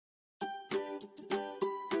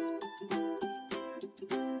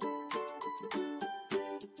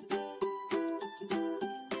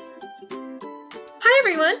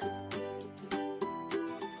everyone!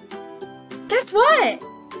 Guess what?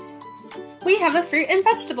 We have a fruit and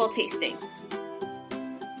vegetable tasting.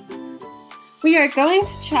 We are going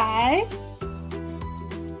to try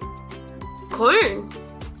corn.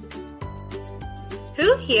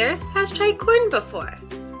 Who here has tried corn before?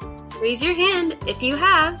 Raise your hand if you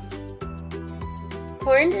have.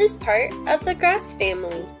 Corn is part of the grass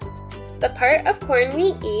family. The part of corn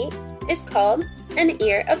we eat is called an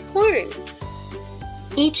ear of corn.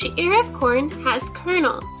 Each ear of corn has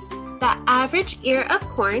kernels. The average ear of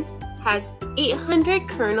corn has 800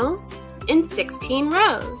 kernels in 16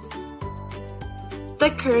 rows.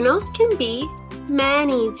 The kernels can be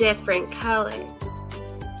many different colors.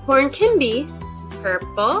 Corn can be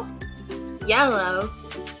purple, yellow,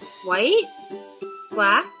 white,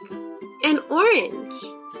 black, and orange.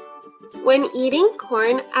 When eating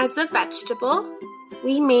corn as a vegetable,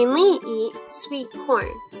 we mainly eat sweet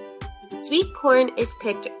corn. Sweet corn is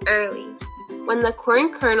picked early, when the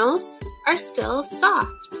corn kernels are still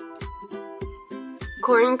soft.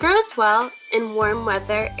 Corn grows well in warm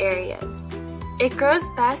weather areas. It grows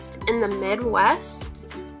best in the Midwest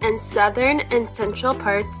and southern and central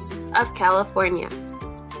parts of California.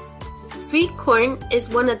 Sweet corn is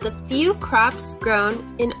one of the few crops grown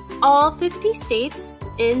in all 50 states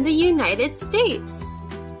in the United States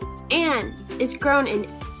and is grown in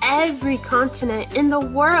every continent in the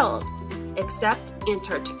world except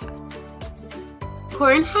Antarctica.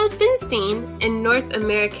 Corn has been seen in North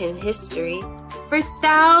American history for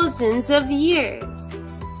thousands of years.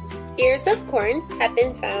 Ears of corn have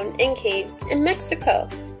been found in caves in Mexico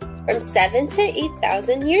from 7,000 to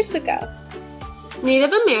 8,000 years ago.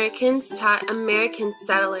 Native Americans taught American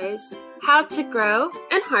settlers how to grow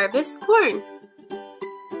and harvest corn.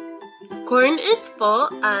 Corn is full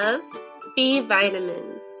of B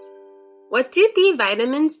vitamins. What do B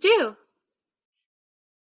vitamins do?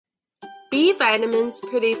 B vitamins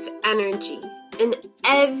produce energy in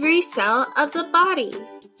every cell of the body.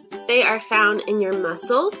 They are found in your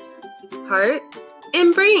muscles, heart,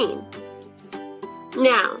 and brain.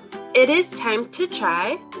 Now, it is time to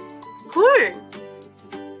try corn.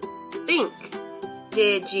 Think,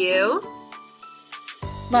 did you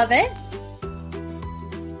love it,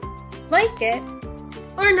 like it,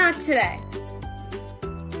 or not today?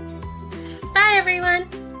 Bye everyone!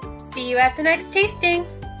 See you at the next tasting!